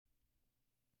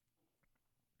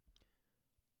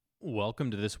Welcome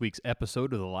to this week's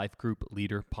episode of the Life Group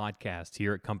Leader Podcast.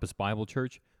 Here at Compass Bible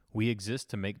Church, we exist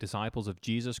to make disciples of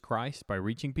Jesus Christ by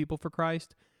reaching people for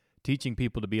Christ, teaching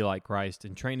people to be like Christ,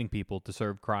 and training people to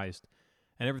serve Christ.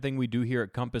 And everything we do here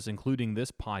at Compass, including this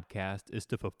podcast, is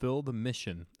to fulfill the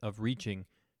mission of reaching,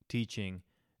 teaching,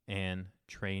 and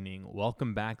training.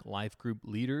 Welcome back, Life Group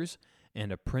leaders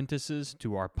and apprentices,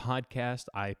 to our podcast.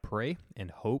 I pray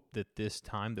and hope that this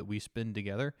time that we spend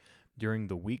together during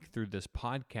the week through this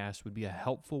podcast would be a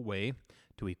helpful way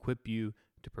to equip you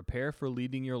to prepare for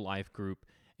leading your life group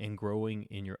and growing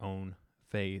in your own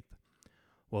faith.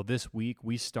 Well, this week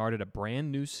we started a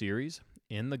brand new series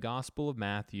in the Gospel of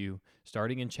Matthew,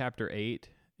 starting in chapter 8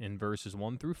 in verses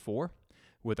 1 through 4,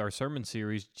 with our sermon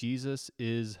series, Jesus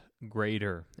is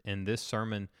Greater. And this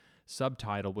sermon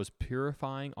subtitle was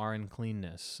Purifying Our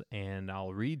Uncleanness. And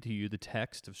I'll read to you the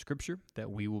text of Scripture that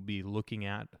we will be looking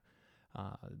at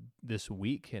this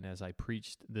week and as I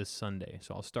preached this Sunday.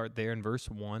 So I'll start there in verse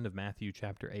 1 of Matthew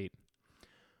chapter 8.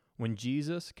 When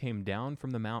Jesus came down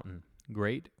from the mountain,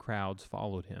 great crowds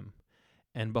followed him.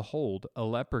 And behold, a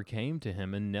leper came to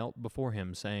him and knelt before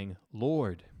him, saying,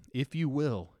 Lord, if you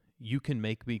will, you can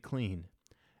make me clean.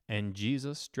 And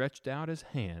Jesus stretched out his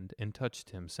hand and touched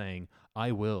him, saying,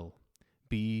 I will,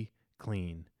 be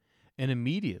clean. And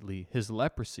immediately his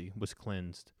leprosy was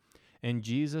cleansed. And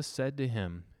Jesus said to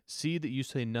him, See that you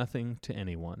say nothing to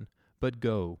anyone, but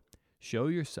go, show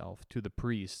yourself to the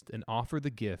priest, and offer the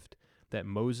gift that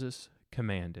Moses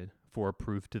commanded for a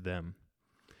proof to them.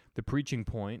 The preaching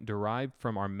point derived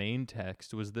from our main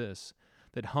text was this,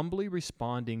 that humbly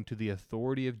responding to the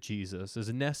authority of Jesus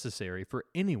is necessary for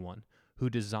anyone who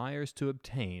desires to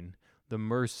obtain the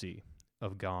mercy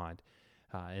of God.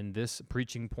 And this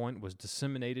preaching point was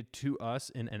disseminated to us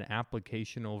in an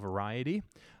applicational variety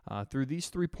through these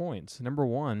 3 points. Number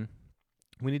 1,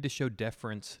 we need to show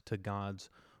deference to God's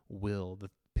will.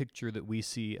 The picture that we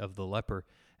see of the leper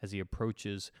as he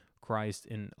approaches Christ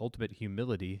in ultimate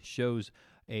humility shows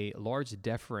a large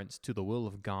deference to the will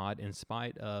of God in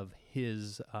spite of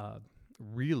his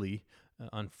really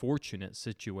unfortunate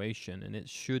situation. And it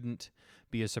shouldn't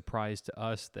be a surprise to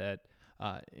us that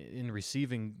in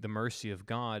receiving the mercy of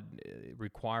God, it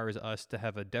requires us to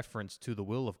have a deference to the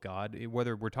will of God,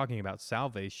 whether we're talking about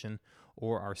salvation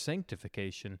or our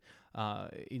sanctification.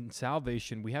 In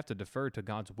salvation, we have to defer to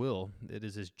God's will. It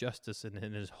is His justice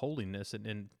and His holiness,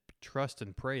 and trust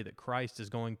and pray that Christ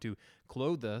is going to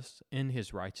clothe us in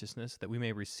His righteousness, that we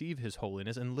may receive His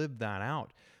holiness and live that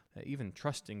out. Even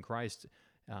trusting Christ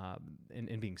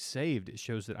and being saved, it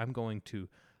shows that I'm going to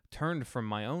turn from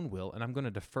my own will, and I'm going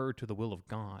to defer to the will of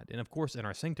God. And of course, in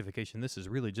our sanctification, this is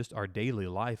really just our daily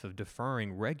life of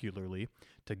deferring regularly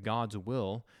to God's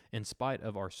will in spite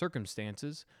of our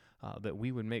circumstances, that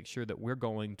we would make sure that we're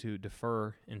going to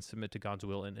defer and submit to God's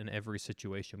will in every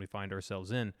situation we find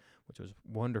ourselves in, which was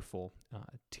wonderful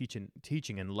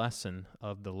teaching and lesson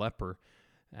of the leper,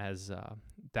 as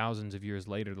thousands of years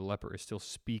later, the leper is still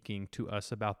speaking to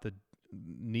us about the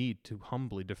need to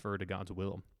humbly defer to God's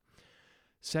will.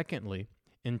 Secondly,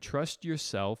 entrust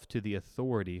yourself to the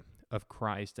authority of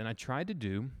Christ. And I tried to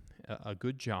do a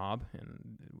good job,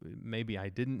 and maybe I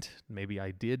didn't, maybe I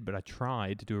did, but I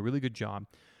tried to do a really good job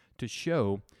to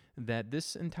show that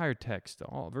this entire text,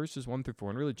 all verses 1 through 4,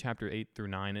 and really chapter 8 through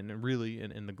 9, and really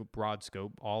in the broad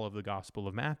scope, all of the Gospel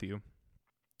of Matthew,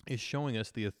 is showing us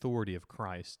the authority of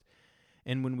Christ.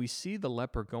 And when we see the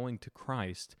leper going to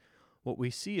Christ, what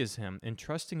we see is him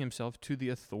entrusting himself to the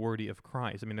authority of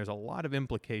Christ. I mean, there's a lot of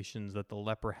implications that the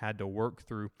leper had to work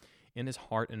through in his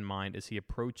heart and mind as he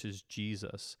approaches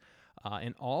Jesus.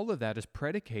 And all of that is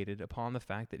predicated upon the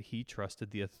fact that he trusted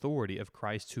the authority of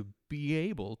Christ to be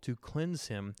able to cleanse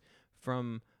him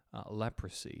from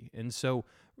leprosy. And so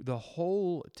the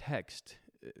whole text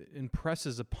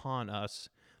impresses upon us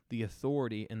the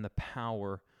authority and the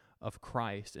power of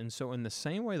Christ. And so in the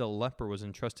same way the leper was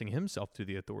entrusting himself to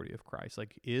the authority of Christ,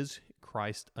 like, is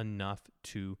Christ enough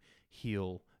to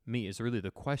heal me, is really the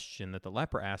question that the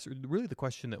leper asked, or really the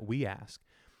question that we ask.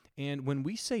 And when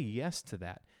we say yes to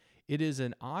that, it is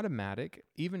an automatic,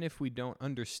 even if we don't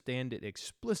understand it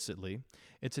explicitly,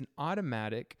 it's an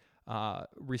automatic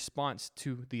response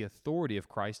to the authority of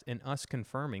Christ and us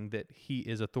confirming that He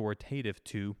is authoritative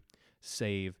to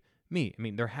save me. I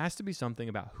mean, there has to be something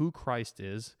about who Christ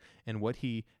is and what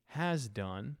He has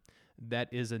done that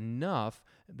is enough,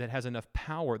 that has enough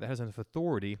power, that has enough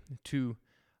authority to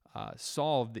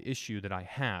solve the issue that I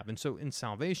have. And so in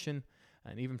salvation,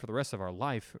 and even for the rest of our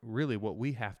life, really what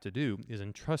we have to do is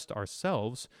entrust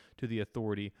ourselves to the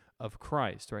authority of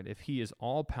Christ, right? If he is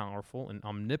all-powerful and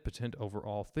omnipotent over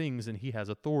all things, and he has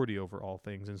authority over all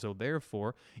things. And so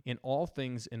therefore, in all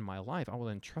things in my life, I will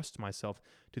entrust myself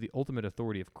to the ultimate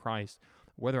authority of Christ,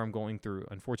 whether I'm going through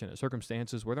unfortunate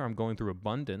circumstances, whether I'm going through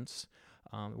abundance,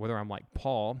 whether I'm like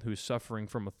Paul, who's suffering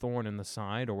from a thorn in the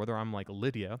side, or whether I'm like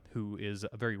Lydia, who is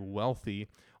a very wealthy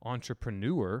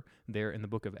entrepreneur there in the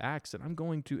book of Acts, and I'm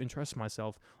going to entrust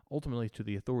myself ultimately to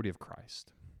the authority of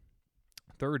Christ.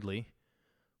 Thirdly,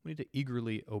 we need to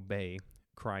eagerly obey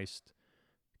Christ's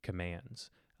commands.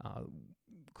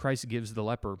 Christ gives the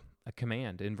leper a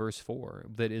command in verse 4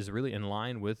 that is really in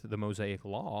line with the Mosaic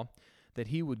law, that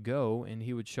he would go and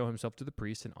he would show himself to the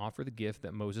priest and offer the gift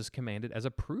that Moses commanded as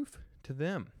a proof to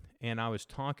them. And I was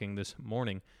talking this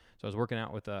morning, so I was working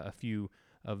out with a few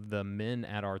of the men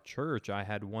at our church. I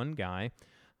had one guy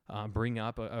bring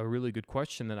up a really good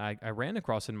question that I ran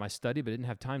across in my study but didn't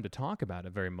have time to talk about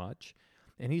it very much.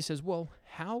 And he says, well,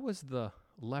 how was the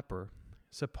leper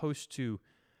supposed to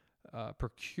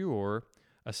procure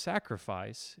a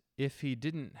sacrifice if he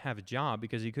didn't have a job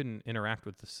because he couldn't interact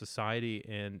with the society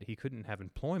and he couldn't have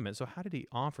employment? So how did he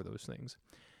offer those things?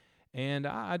 And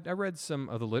I read some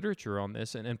of the literature on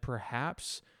this, and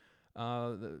perhaps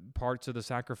the parts of the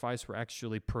sacrifice were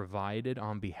actually provided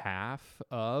on behalf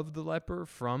of the leper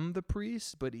from the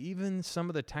priest. But even some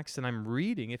of the text that I'm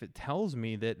reading, if it tells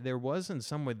me that there was in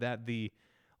some way that the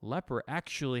leper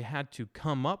actually had to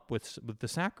come up with the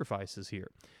sacrifices here.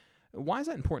 Why is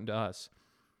that important to us?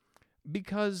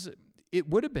 Because it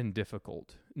would have been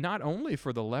difficult, not only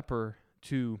for the leper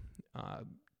to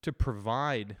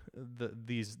provide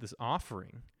this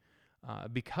offering,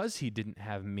 because he didn't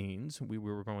have means. We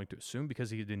were going to assume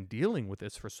because he had been dealing with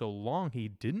this for so long, he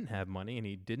didn't have money, and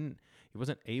he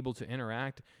wasn't able to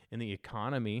interact in the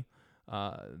economy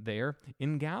there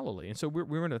in Galilee. And so we're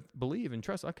going to believe and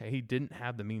trust, okay, he didn't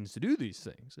have the means to do these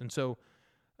things. And so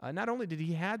not only did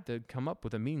he had to come up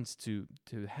with a means to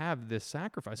have this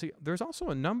sacrifice, there's also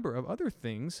a number of other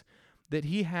things that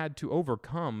he had to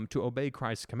overcome to obey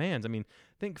Christ's commands. I mean,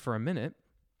 think for a minute,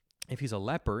 if he's a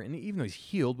leper, and even though he's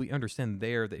healed, we understand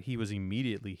there that he was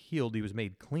immediately healed, he was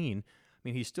made clean. I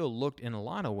mean, he still looked in a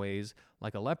lot of ways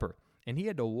like a leper, and he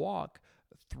had to walk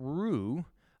through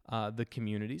the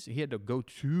communities. He had to go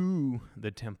to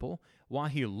the temple while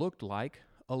he looked like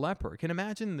a leper. Can you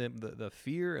imagine the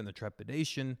fear and the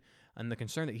trepidation and the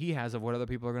concern that he has of what other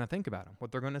people are going to think about him,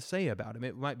 what they're going to say about him?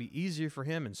 It might be easier for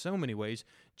him in so many ways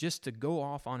just to go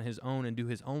off on his own and do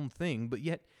his own thing, but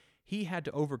yet he had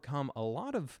to overcome a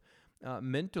lot of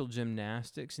mental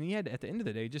gymnastics, and he had to, at the end of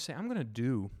the day, just say, I'm going to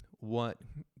do what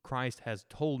Christ has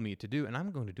told me to do, and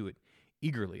I'm going to do it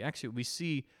eagerly. Actually, we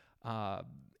see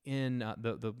in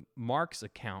the Mark's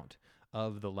account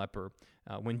of the leper,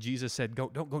 when Jesus said,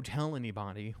 don't go tell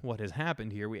anybody what has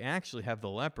happened here, we actually have the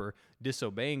leper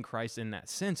disobeying Christ in that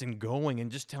sense and going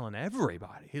and just telling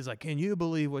everybody. He's like, can you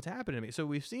believe what's happened to me? So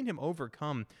we've seen him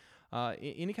overcome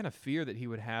any kind of fear that he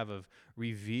would have of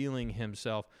revealing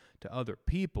himself to other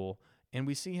people. And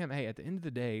we see him, hey, at the end of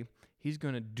the day, he's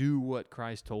going to do what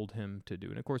Christ told him to do.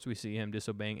 And of course, we see him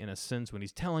disobeying in a sense when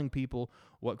he's telling people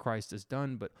what Christ has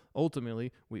done. But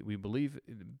ultimately, we believe,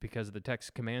 because the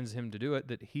text commands him to do it,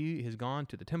 that he has gone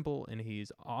to the temple and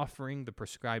he's offering the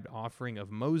prescribed offering of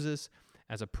Moses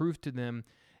as a proof to them.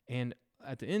 And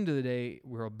at the end of the day,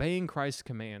 we're obeying Christ's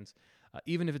commands,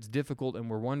 even if it's difficult and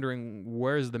we're wondering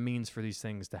where's the means for these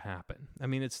things to happen. I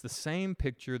mean, it's the same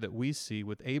picture that we see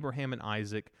with Abraham and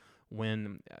Isaac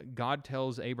when God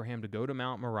tells Abraham to go to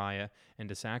Mount Moriah and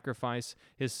to sacrifice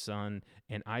his son,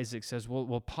 and Isaac says,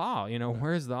 well, Pa,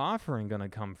 where's the offering going to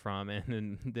come from?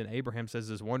 And then Abraham says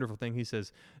this wonderful thing. He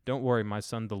says, don't worry, my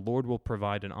son, the Lord will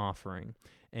provide an offering.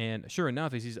 And sure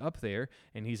enough, as he's up there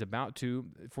and he's about to,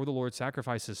 for the Lord,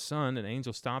 sacrifice his son, an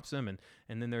angel stops him,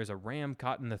 and then there's a ram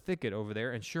caught in the thicket over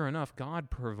there, and sure enough, God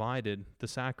provided the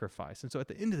sacrifice. And so at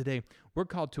the end of the day, we're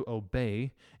called to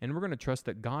obey, and we're going to trust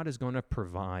that God is going to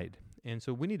provide. And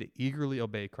so we need to eagerly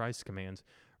obey Christ's commands,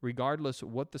 regardless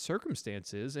what the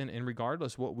circumstance is, and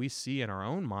regardless what we see in our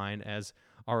own mind as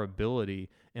our ability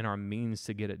and our means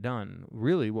to get it done.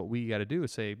 Really, what we got to do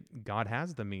is say, God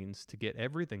has the means to get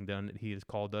everything done that he has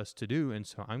called us to do, and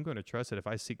so I'm going to trust that if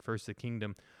I seek first the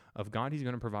kingdom of God, he's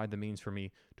going to provide the means for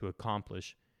me to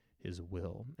accomplish his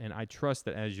will. And I trust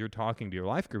that as you're talking to your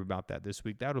life group about that this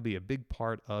week, that'll be a big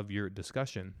part of your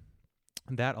discussion.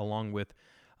 That, along with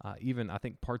even, I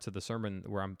think, parts of the sermon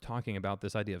where I'm talking about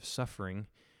this idea of suffering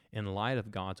in light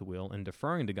of God's will and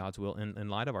deferring to God's will in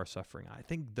light of our suffering. I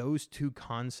think those two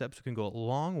concepts can go a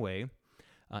long way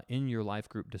in your life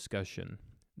group discussion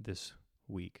this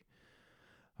week.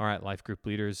 All right, life group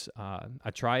leaders, I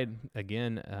tried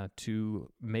again to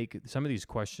make some of these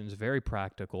questions very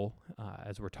practical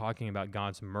as we're talking about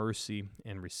God's mercy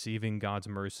and receiving God's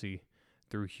mercy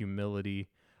through humility,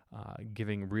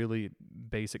 giving really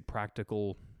basic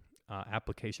practical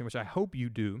application, which I hope you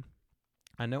do.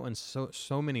 I know in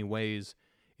so many ways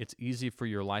it's easy for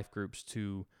your life groups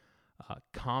to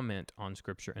comment on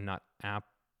Scripture and not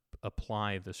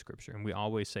apply the Scripture. And we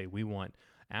always say we want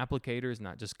applicators,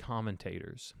 not just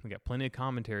commentators. We got plenty of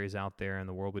commentaries out there in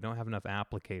the world. We don't have enough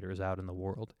applicators out in the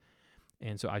world.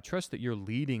 And so I trust that you're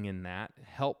leading in that.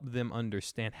 Help them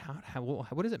understand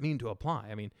what does it mean to apply?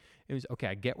 I mean, it was, okay,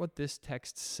 I get what this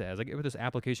text says. I get what this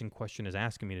application question is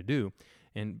asking me to do.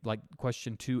 And like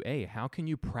question 2a, how can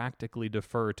you practically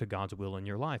defer to God's will in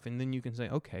your life? And then you can say,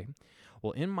 okay,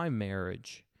 well, in my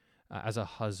marriage as a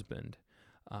husband,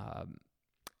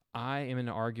 I am in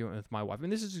an argument with my wife.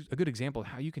 And this is a good example of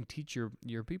how you can teach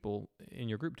your people in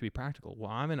your group to be practical.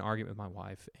 Well, I'm in an argument with my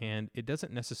wife, and it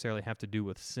doesn't necessarily have to do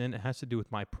with sin. It has to do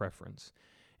with my preference.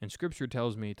 And Scripture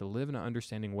tells me to live in an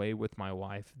understanding way with my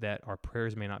wife that our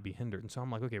prayers may not be hindered. And so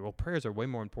I'm like, okay, well, prayers are way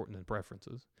more important than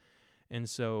preferences. And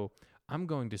so I'm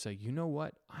going to say, you know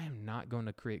what? I am not going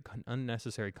to create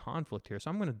unnecessary conflict here. So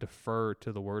I'm going to defer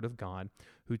to the Word of God,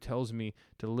 who tells me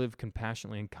to live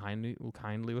compassionately and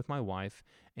kindly with my wife.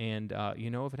 And,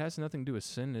 if it has nothing to do with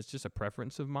sin, it's just a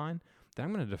preference of mine, then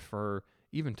I'm going to defer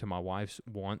even to my wife's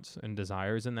wants and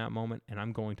desires in that moment. And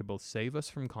I'm going to both save us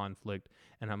from conflict,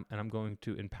 and I'm going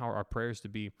to empower our prayers to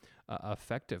be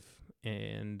effective.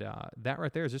 And that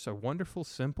right there is just a wonderful,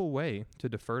 simple way to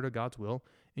defer to God's will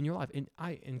in your life. And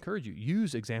I encourage you,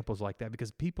 use examples like that,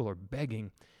 because people are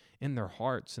begging in their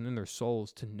hearts and in their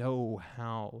souls to know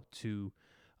how to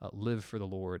live for the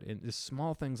Lord. And the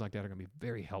small things like that are going to be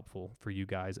very helpful for you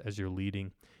guys as you're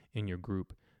leading in your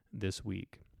group this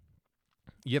week.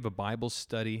 You have a Bible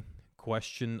study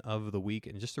question of the week.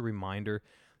 And just a reminder,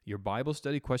 your Bible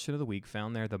study question of the week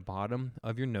found there at the bottom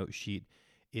of your note sheet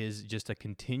is just a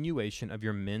continuation of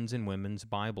your men's and women's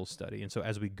Bible study. And so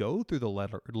as we go through the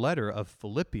letter of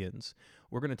Philippians,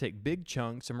 we're going to take big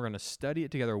chunks and we're going to study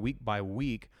it together week by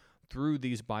week through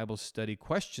these Bible study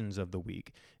questions of the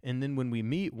week. And then when we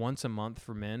meet once a month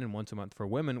for men and once a month for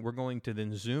women, we're going to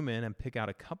then zoom in and pick out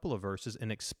a couple of verses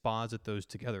and exposit those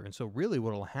together. And so really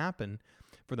what will happen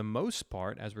for the most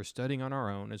part, as we're studying on our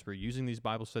own, as we're using these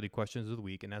Bible study questions of the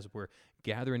week, and as we're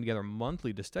gathering together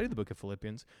monthly to study the book of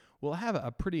Philippians, we'll have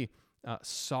a pretty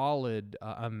solid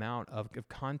amount of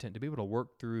content to be able to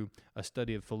work through a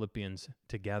study of Philippians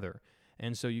together.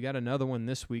 And so you got another one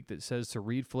this week that says to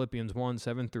read Philippians 1,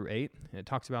 7 through 8. And it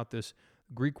talks about this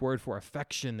Greek word for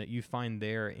affection that you find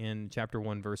there in chapter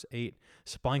 1, verse 8,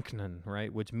 splanknon,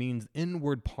 right, which means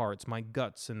inward parts, my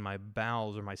guts and my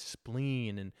bowels or my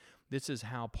spleen. And this is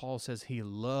how Paul says he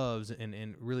loves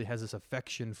and really has this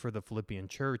affection for the Philippian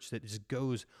church that just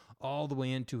goes all the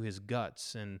way into his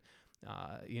guts. And,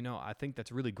 I think that's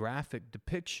a really graphic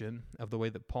depiction of the way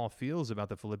that Paul feels about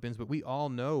the Philippians. But we all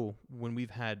know when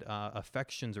we've had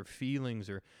affections or feelings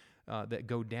or that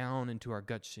go down into our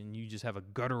guts, and you just have a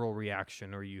guttural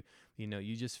reaction, or you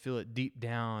just feel it deep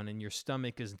down and your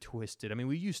stomach is twisted. I mean,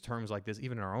 we use terms like this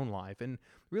even in our own life. And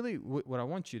really what I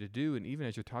want you to do, and even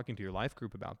as you're talking to your life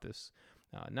group about this,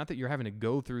 not that you're having to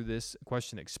go through this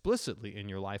question explicitly in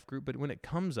your life group, but when it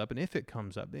comes up, and if it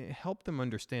comes up, help them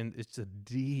understand it's a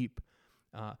deep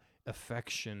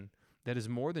affection that is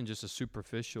more than just a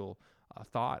superficial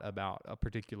thought about a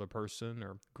particular person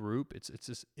or group. It's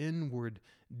this inward,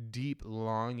 deep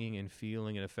longing and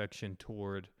feeling and affection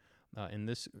toward, in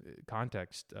this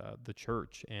context, the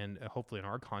church, and hopefully in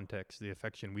our context, the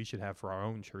affection we should have for our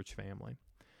own church family.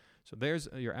 So there's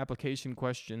your application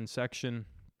question section.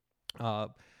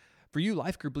 For you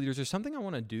life group leaders, there's something I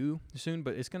want to do soon,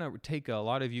 but it's going to take a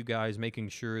lot of you guys making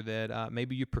sure that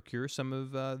maybe you procure some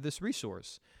of this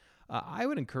resource. I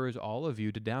would encourage all of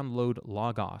you to download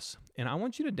Logos, and I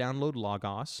want you to download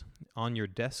Logos on your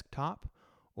desktop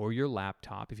or your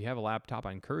laptop. If you have a laptop,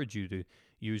 I encourage you to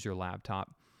use your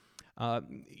laptop.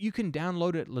 You can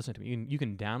download it. Listen to me. You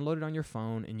can download it on your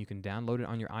phone, and you can download it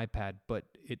on your iPad, but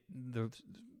the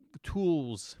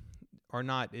tools are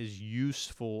not as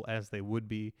useful as they would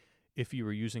be if you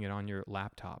were using it on your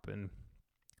laptop. And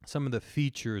some of the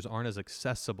features aren't as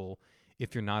accessible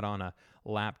if you're not on a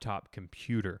laptop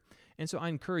computer. And so I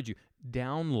encourage you,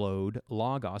 download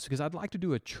Logos, because I'd like to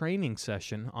do a training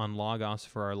session on Logos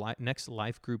for our next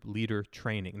life group leader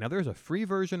training. Now, there's a free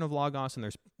version of Logos, and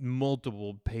there's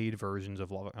multiple paid versions of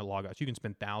Logos. You can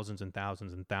spend thousands and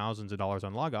thousands and thousands of dollars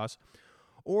on Logos,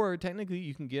 or technically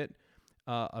you can get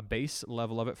a base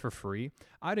level of it for free.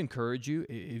 I'd encourage you,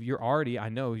 if you're already, I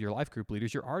know your life group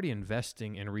leaders, you're already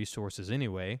investing in resources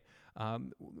anyway.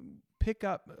 Pick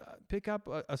up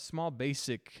a small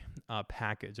basic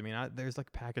package. I mean, there's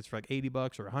like packets for like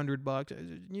 $80 or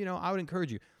 $100. You know, I would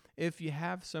encourage you, if you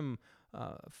have some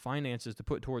finances to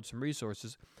put towards some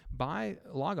resources, buy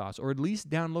Logos, or at least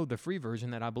download the free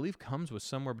version that I believe comes with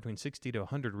somewhere between 60 to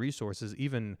 100 resources,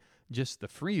 even just the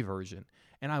free version.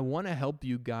 And I want to help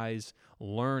you guys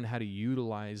learn how to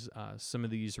utilize some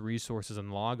of these resources in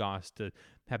Logos to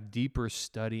have deeper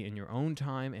study in your own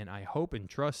time, and I hope and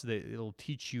trust that it'll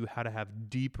teach you how to have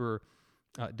deeper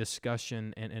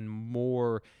discussion and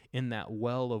more in that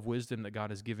well of wisdom that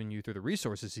God has given you through the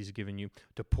resources He's given you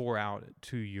to pour out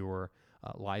to your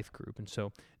life group. And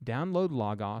so download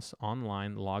Logos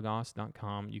online,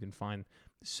 logos.com. You can find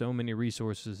so many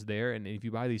resources there, and if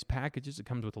you buy these packages, it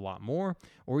comes with a lot more,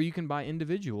 or you can buy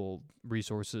individual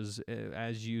resources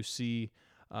as you see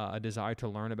a desire to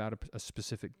learn about a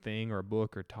specific thing or a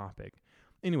book or topic.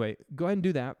 Anyway, go ahead and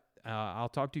do that. I'll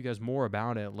talk to you guys more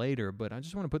about it later, but I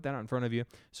just want to put that out in front of you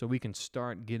so we can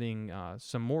start getting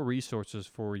some more resources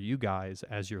for you guys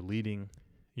as you're leading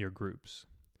your groups.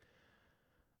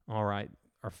 All right,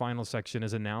 our final section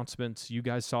is announcements. You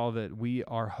guys saw that we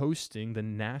are hosting the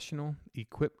National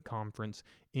Equip Conference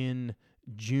in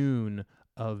June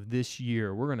of this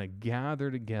year. We're going to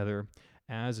gather together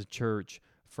as a church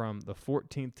from the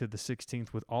 14th to the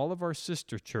 16th with all of our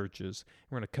sister churches.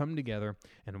 We're going to come together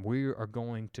and we are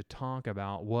going to talk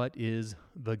about what is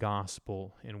the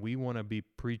gospel. And we want to be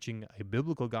preaching a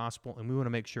biblical gospel, and we want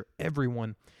to make sure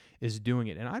everyone is doing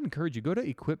it. And I'd encourage you, go to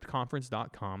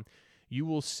equippedconference.com. You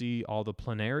will see all the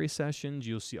plenary sessions,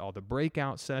 you'll see all the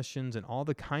breakout sessions, and all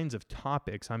the kinds of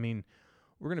topics. I mean,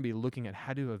 we're going to be looking at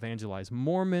how to evangelize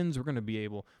Mormons. We're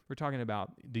talking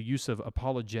about the use of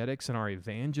apologetics in our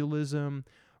evangelism.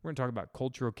 We're going to talk about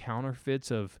cultural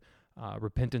counterfeits of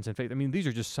repentance and faith. I mean, these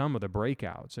are just some of the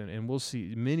breakouts, and we'll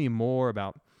see many more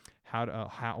about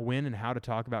when and how to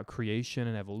talk about creation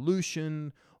and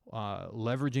evolution,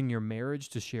 leveraging your marriage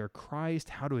to share Christ,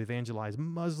 how to evangelize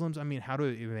Muslims, how to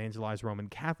evangelize Roman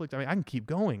Catholics. I can keep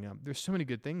going. There's so many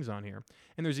good things on here.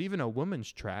 And there's even a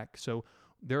women's track, so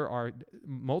there are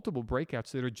multiple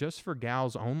breakouts that are just for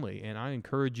gals only, and I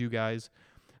encourage you guys,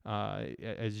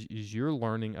 as you're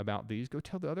learning about these, go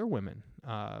tell the other women.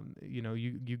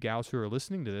 You gals who are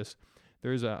listening to this,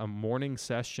 there's a morning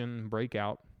session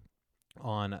breakout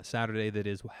on Saturday that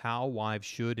is how wives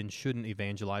should and shouldn't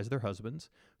evangelize their husbands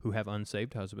who have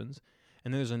unsaved husbands.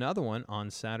 And there's another one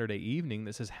on Saturday evening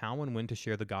that says how and when to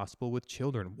share the gospel with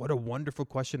children. What a wonderful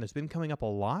question that's been coming up a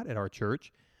lot at our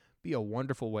church. Be a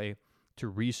wonderful way to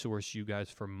resource you guys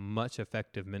for much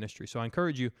effective ministry. So I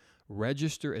encourage you,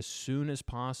 register as soon as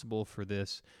possible for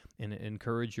this and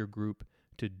encourage your group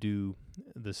to do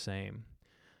the same.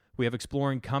 We have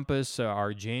Exploring Compass.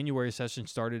 Our January session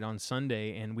started on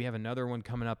Sunday, and we have another one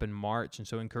coming up in March. And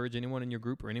so encourage anyone in your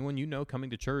group or anyone you know coming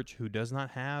to church who doesn't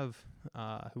have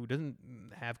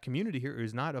community here,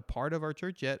 who's not a part of our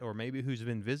church yet, or maybe who's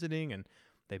been visiting and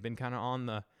they've been kind of on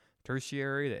the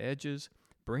tertiary, the edges.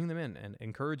 Bring them in and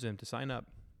encourage them to sign up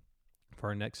for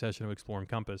our next session of Exploring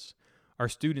Compass. Our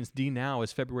Students D Now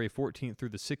is February 14th through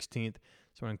the 16th,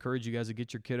 so I encourage you guys to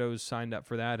get your kiddos signed up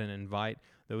for that and invite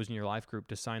those in your life group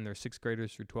to sign their 6th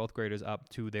graders through 12th graders up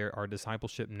to our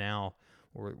Discipleship Now,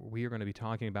 where we are going to be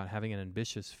talking about having an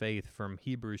ambitious faith from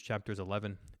Hebrews chapters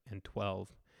 11 and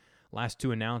 12. Last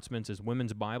two announcements is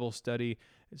Women's Bible Study.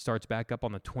 It starts back up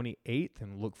on the 28th,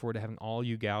 and look forward to having all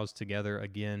you gals together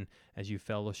again as you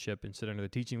fellowship and sit under the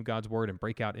teaching of God's Word and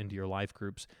break out into your life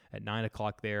groups at 9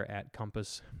 o'clock there at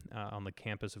Compass, on the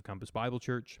campus of Compass Bible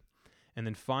Church. And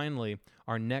then finally,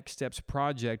 our Next Steps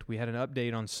project, we had an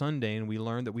update on Sunday, and we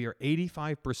learned that we are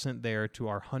 85% there to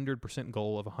our 100%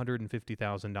 goal of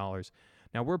 $150,000.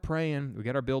 Now, we're praying. We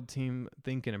got our build team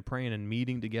thinking and praying and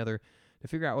meeting together to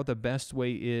figure out what the best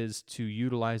way is to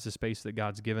utilize the space that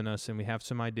God's given us. And we have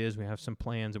some ideas, we have some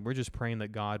plans, and we're just praying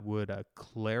that God would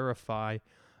clarify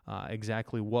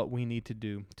exactly what we need to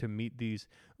do to meet these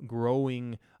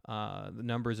growing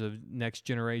numbers of next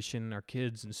generation, our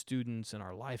kids and students and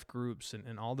our life groups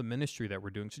and all the ministry that we're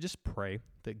doing. So just pray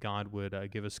that God would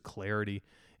give us clarity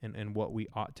in what we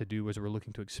ought to do as we're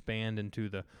looking to expand into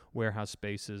the warehouse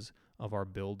spaces of our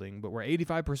building. But we're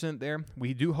 85% there.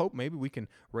 We do hope maybe we can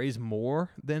raise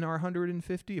more than our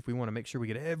 150 if we want to make sure we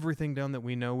get everything done that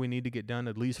we know we need to get done,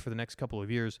 at least for the next couple of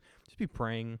years. Just be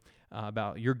praying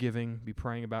about your giving, be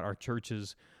praying about our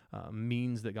church's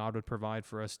means that God would provide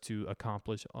for us to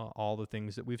accomplish all the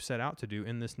things that we've set out to do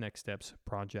in this Next Steps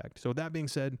project. So with that being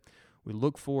said, We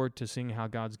look forward to seeing how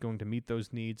God's going to meet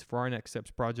those needs for our Next Steps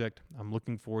project. I'm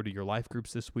looking forward to your life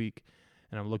groups this week,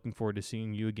 and I'm looking forward to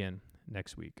seeing you again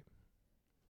next week.